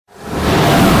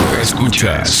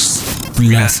Escuchas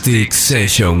Plastik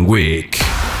Session Week.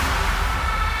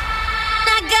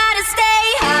 I gotta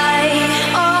stay high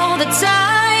all the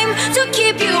time to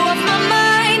keep you off my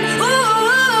mind. Ooh,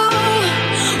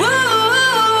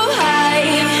 ooh,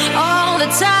 high all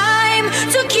the time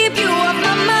to keep you off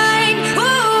my mind. Ooh,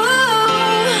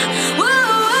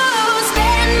 ooh,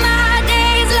 spend my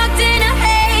days locked in a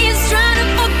haze trying to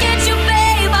forget you,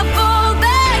 babe. I fall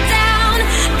back down.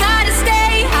 Gotta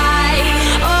stay high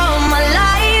all my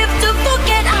life to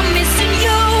forget I'm missing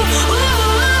you.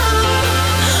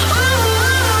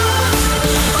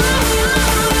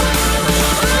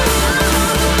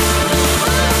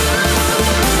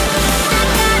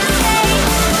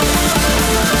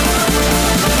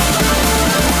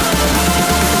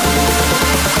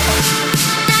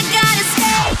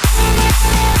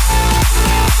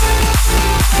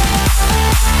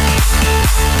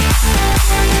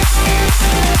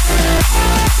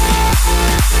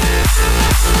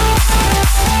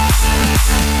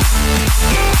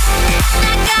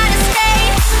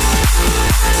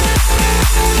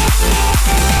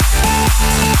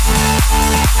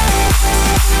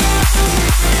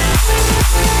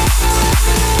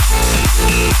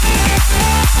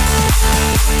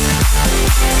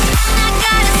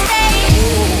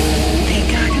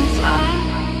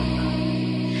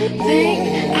 Think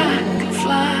I can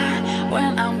fly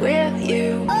when I'm with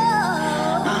you.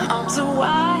 My arms are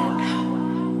wide,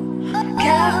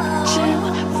 catching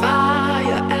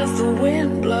fire as the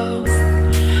wind blows.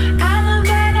 I know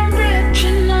that I'm rich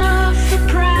enough for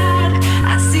pride.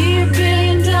 I see $1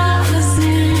 billion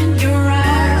in your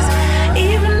eyes.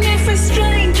 Even if we're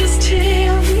strangers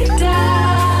till we die.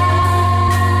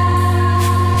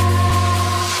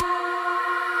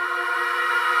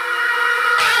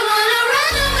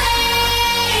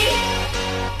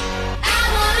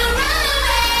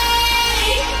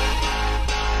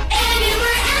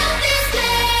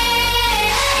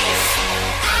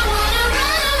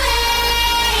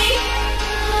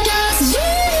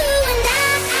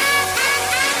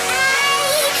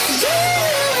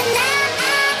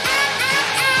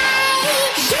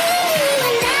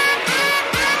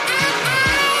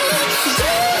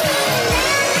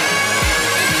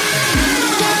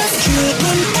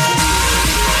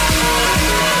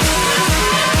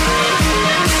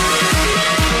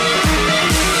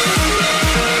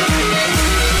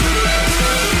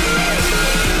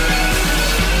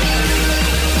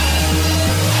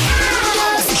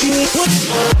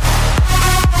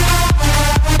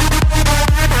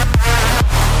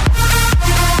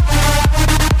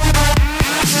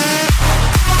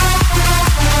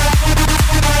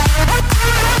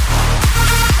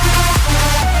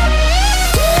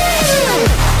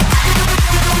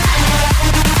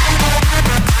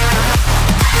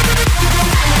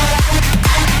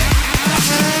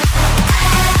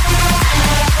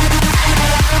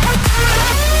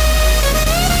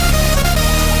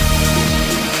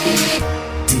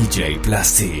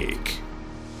 Plastik.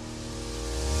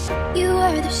 You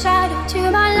were the shadow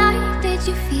to my light. Did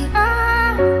you feel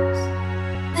us?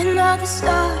 Another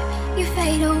star, you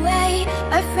fade away.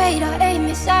 Afraid our aim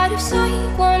is out of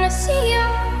sight. Wanna see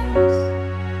us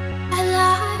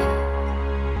alive.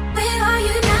 Where are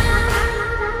you now?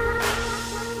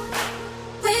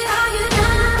 Where are you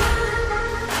now?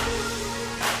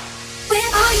 Where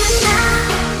are you now?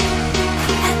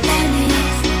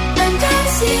 Atlantis, under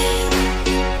the sea.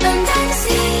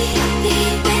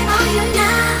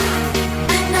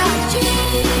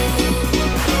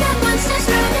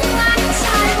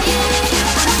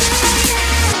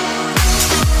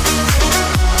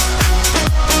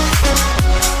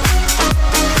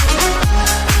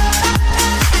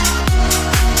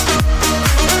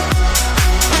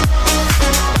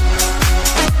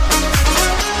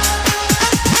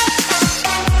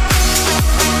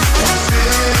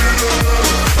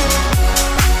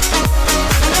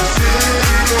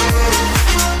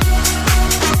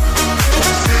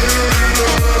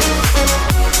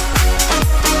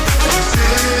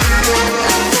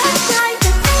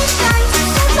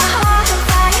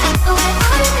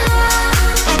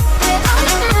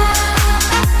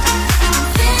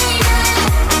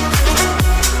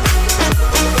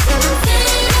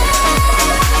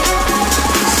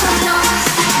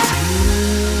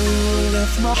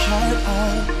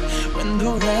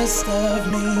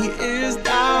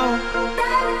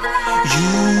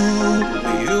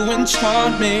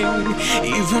 Me,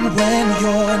 even when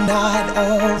you're not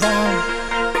around.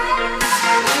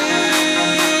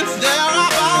 If there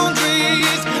are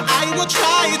boundaries, I will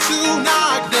try to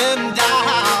knock them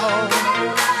down.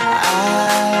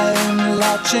 I'm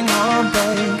latching on,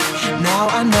 babe. Now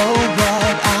I know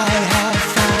what I have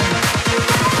found.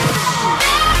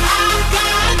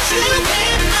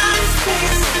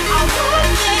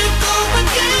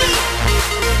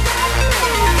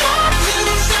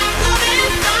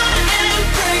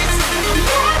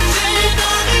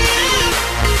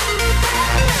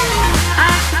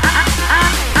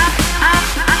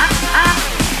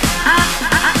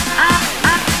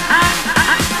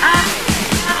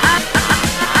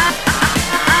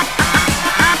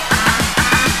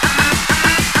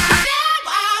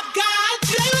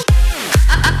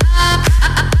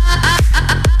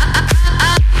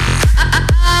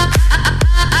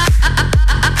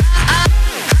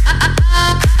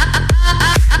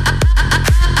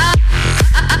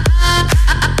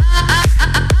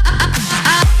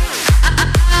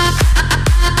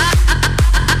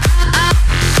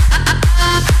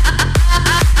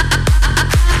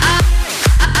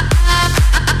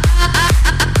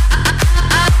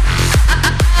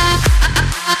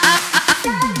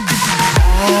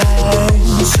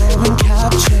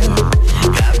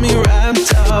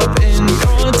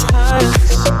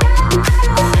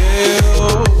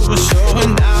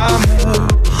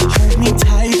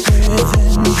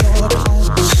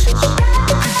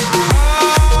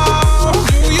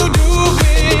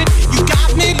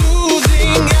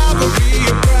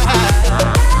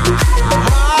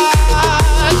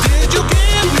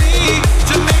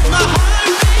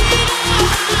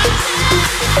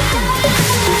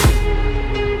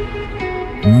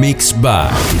 Mixed by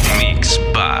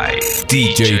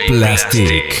DJ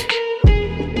Plastik.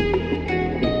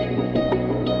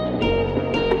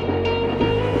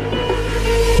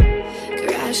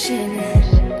 Crashing,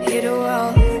 hit a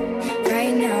wall.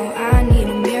 Right now, I need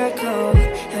a miracle.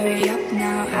 Hurry up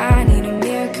now, I need a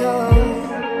miracle.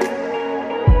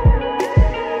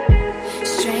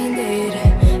 Stranded,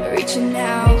 reaching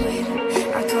out.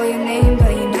 I call your name,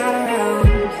 but you're not around.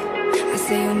 I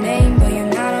say your name, but you're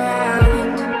not around.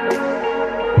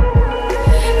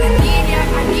 I need ya,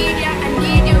 I need ya, I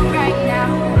need you right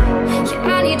now.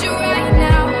 Yeah, I need you right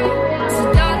now. So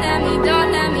don't let me, don't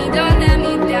let me, don't let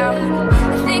me down.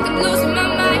 I think I'm losing my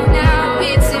mind now.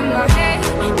 It's in my head,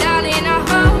 darling, I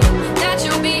hope that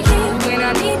you'll be here when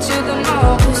I need you the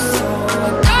most. So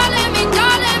don't let me,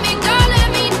 don't let me, don't let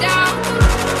me down.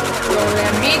 Don't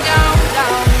let me down,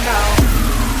 down, down.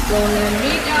 Don't let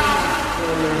me down.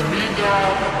 Don't let me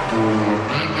down. Don't let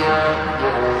me down.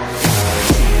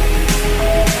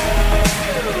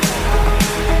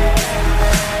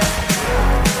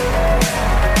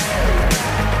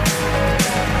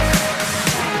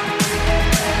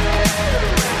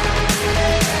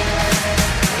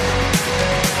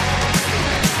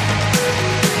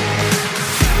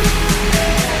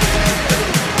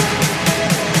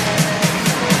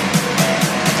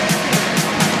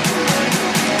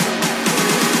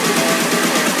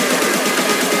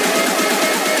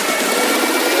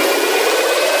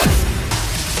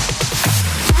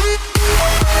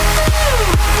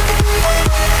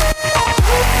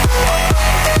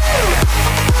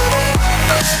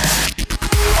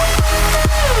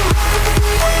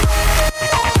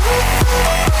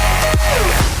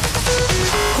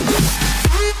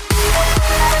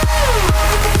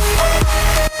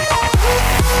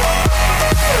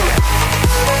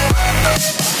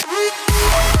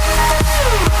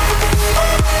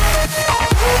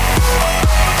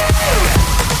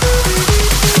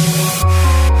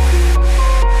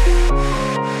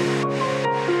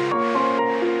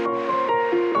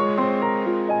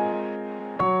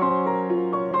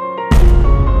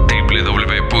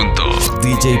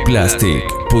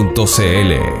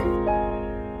 djplastik.cl.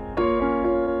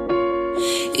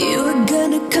 You were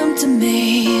gonna come to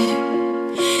me,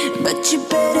 but you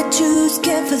better choose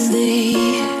carefully.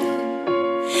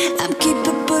 I'm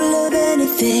capable of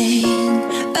anything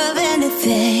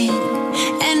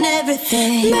and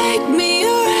everything. Make me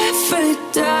your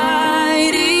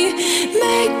Aphrodite,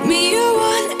 make me your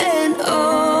one and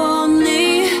only.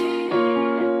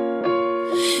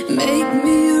 Make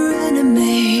me your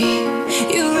enemy,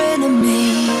 your enemy,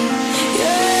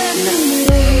 your enemy.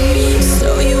 So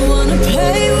you wanna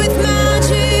play with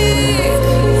magic?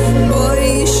 Boy,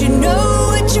 you should know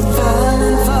what you're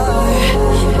falling for.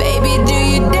 Baby, do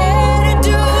you dare to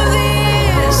do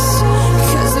this?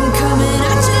 'Cause I'm coming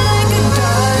at you like a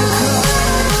dark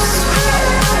horse.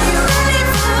 Are you ready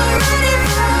for, ready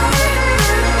for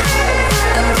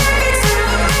a perfect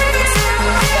storm?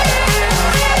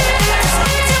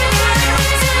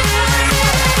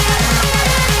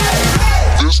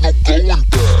 There's no going back.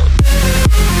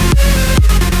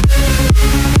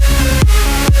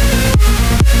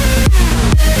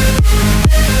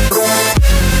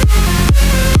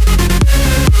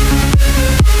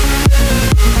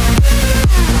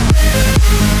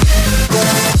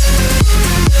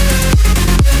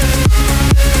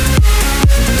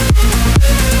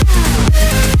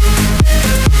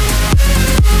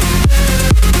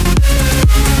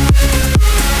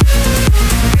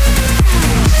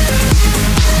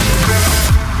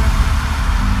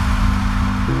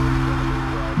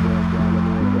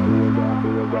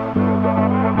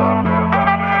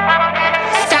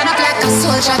 Stand up like a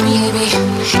soldier, baby.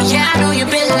 Yeah, I know you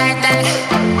been like that.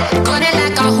 Gun it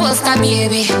like a holster,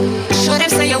 baby. Show them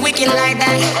say you're wicked like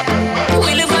that.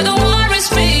 We live where the war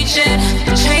is raging,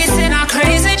 chasing our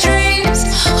crazy dreams,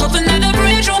 hoping that the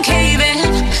bridge won't cave in.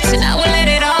 So now we'll let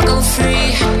it all go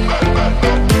free.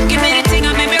 Give me the thing,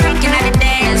 I made me rockin' at the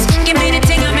dance. Give me the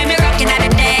thing, I made me rockin' at the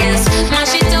dance. Now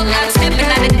she don't like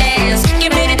stepping at the dance.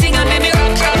 Give me the thing, I made me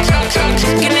rock, rock, rock, rock.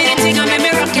 Give me the thing, I made me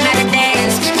rockin' at the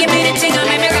dance. Give me the thing, I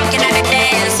made me rockin' at the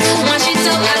dance. Now she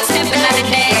don't like stepping at the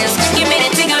dance. Give me the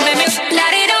thing, I made me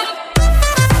light it up.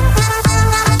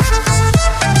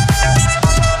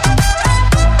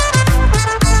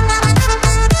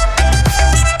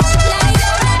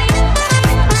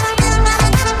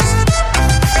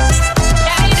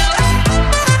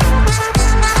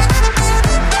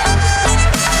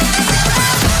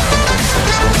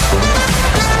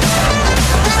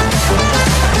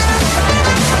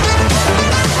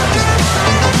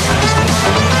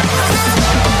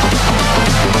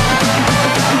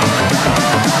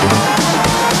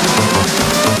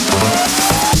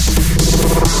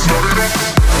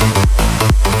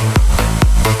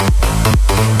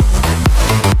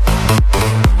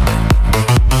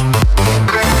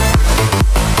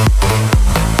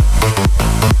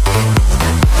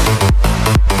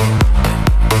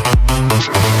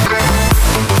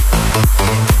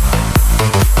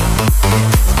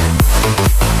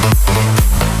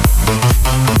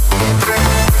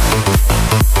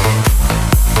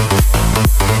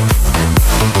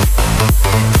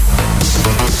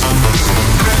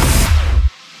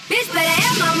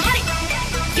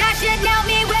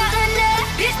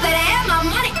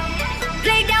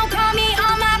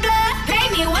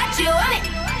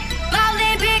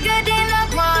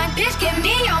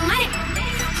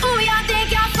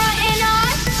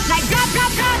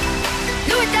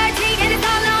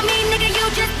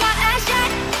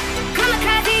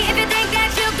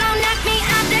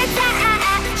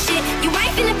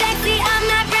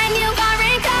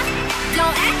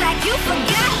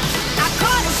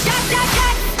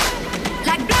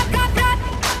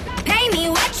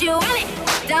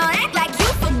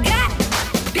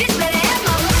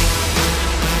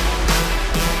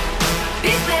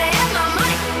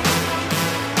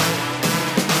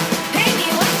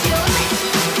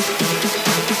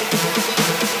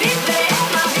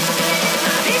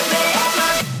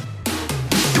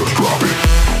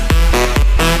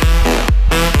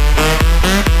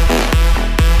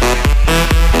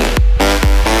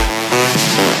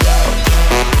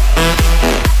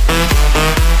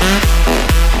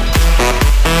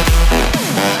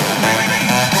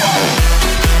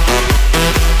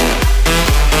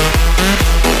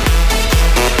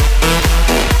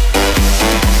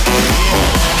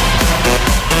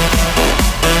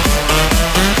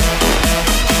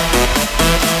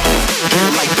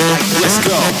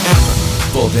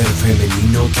 Poder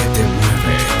femenino que te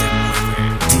mueve.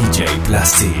 DJ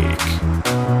Plastik.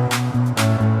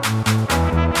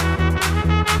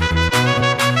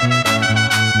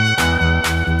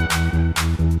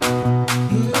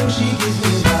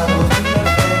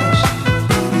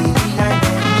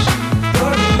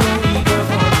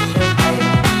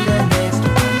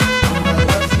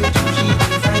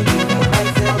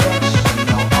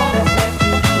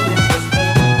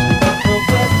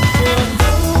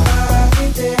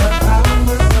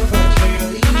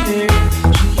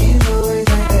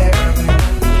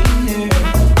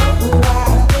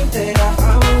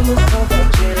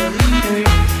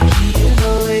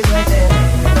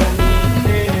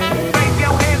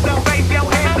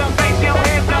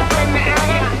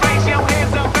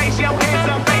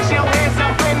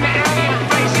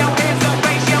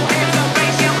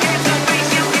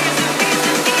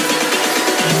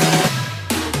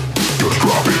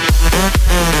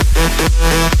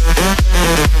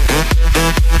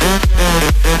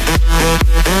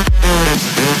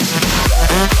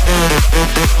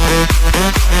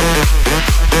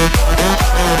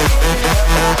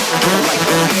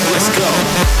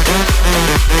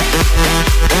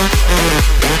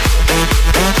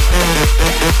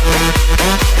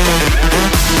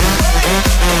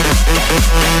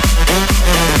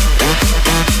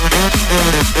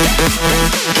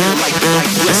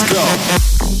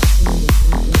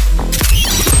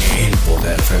 El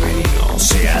poder femenino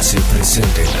se hace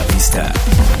presente en la pista.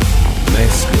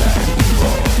 Mezcla en vivo.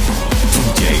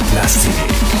 DJ Plastik.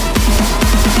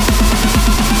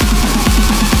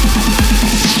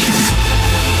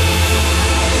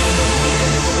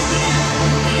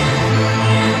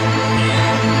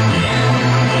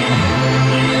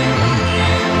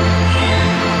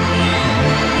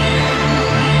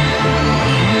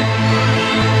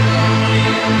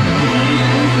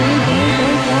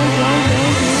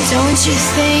 Don't you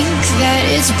think that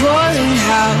it's boring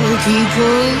how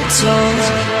people talk?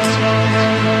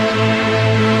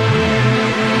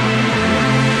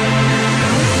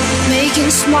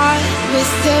 Making smart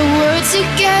with their words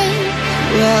again.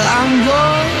 Well, I'm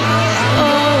bored.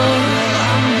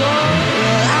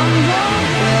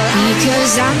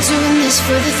 Because I'm doing this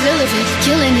for the thrill of it,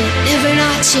 killing it, never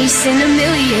not chasing a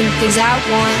million things I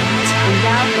want.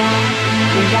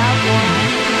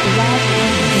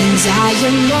 And I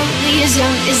am only as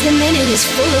young as the minute is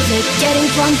full of it, getting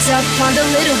pumped up on the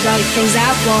little bright things I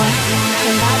want.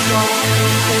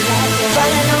 But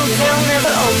I know they'll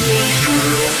never own me.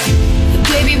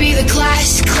 Baby, be the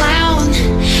class clown,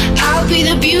 I'll be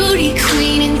the beauty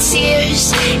queen in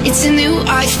tears. It's a new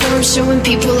art form showing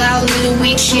people how little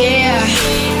we care.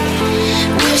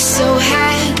 We're so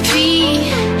happy,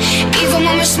 even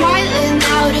when we're smiling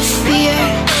out of fear.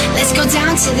 Let's go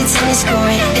down to the tennis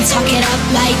court and talk it up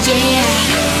like yeah.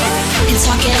 And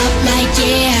talk it up like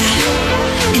yeah.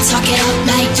 And talk it up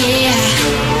like yeah.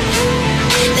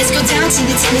 Let's go down to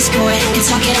the tennis court and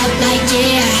talk it up like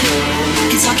yeah.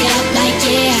 And talk it up like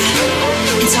yeah.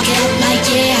 And talk it up like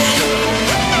yeah.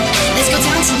 Let's go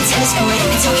down to the tennis court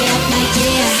and talk it up like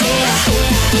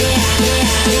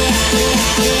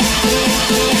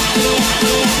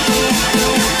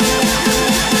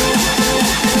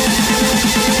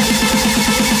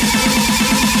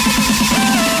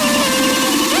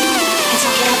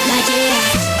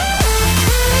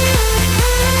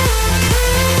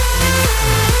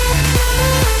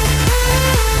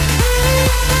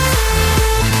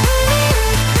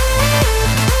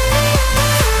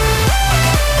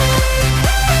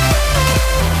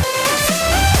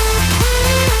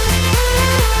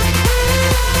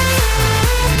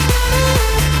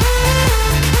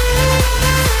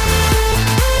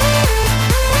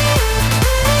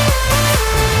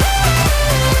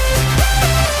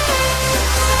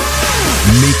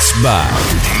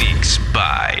Mix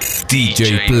by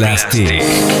DJ Plastik.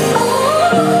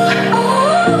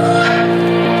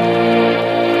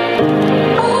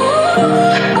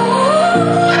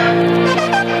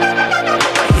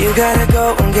 You gotta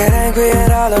go and get angry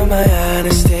at all of my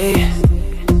honesty.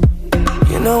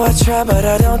 You know I try, but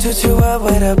I don't do too well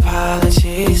with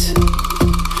apologies.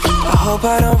 I hope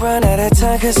I don't run out of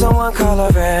time, cause someone call a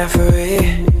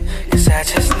referee. Cause I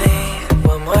just need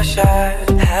one more shot,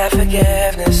 have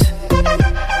forgiveness.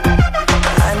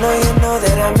 I know you know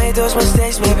that I made those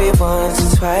mistakes maybe once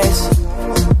or twice.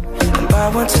 And by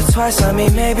once or twice I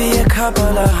mean maybe a couple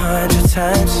of 100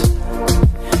 times.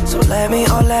 So let me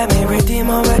redeem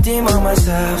on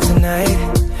myself tonight.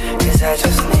 Cause I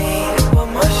just need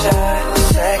one more shot,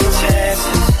 second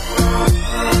chances.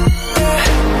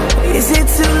 Yeah. Is it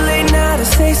too late now to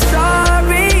say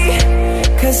sorry?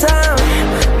 Cause I'm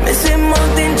missing more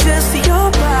than just your